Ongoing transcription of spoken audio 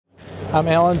I'm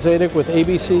Alan Zadek with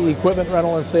ABC Equipment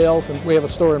Rental and Sales, and we have a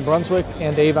store in Brunswick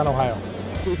and Avon, Ohio.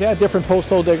 We've had different post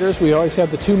hole diggers. We always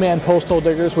had the two-man post hole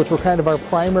diggers, which were kind of our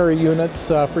primary units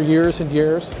for years and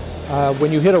years.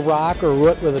 When you hit a rock or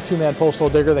root with a two-man post hole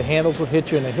digger, the handles would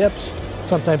hit you in the hips.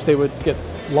 Sometimes they would get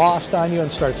lost on you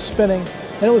and start spinning,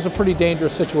 and it was a pretty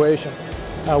dangerous situation.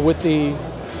 With the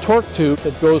torque tube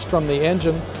that goes from the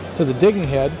engine to the digging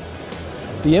head,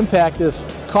 the impact is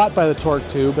caught by the torque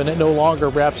tube and it no longer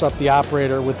wraps up the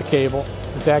operator with the cable.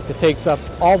 In fact, it takes up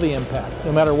all the impact,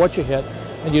 no matter what you hit,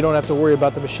 and you don't have to worry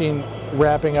about the machine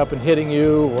wrapping up and hitting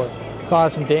you or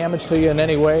causing damage to you in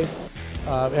any way.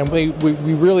 And we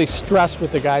really stress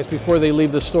with the guys before they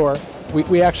leave the store.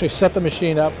 We actually set the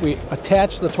machine up, we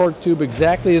attach the torque tube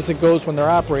exactly as it goes when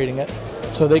they're operating it,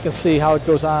 so they can see how it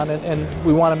goes on, and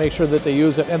we want to make sure that they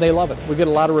use it, and they love it. We get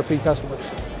a lot of repeat customers.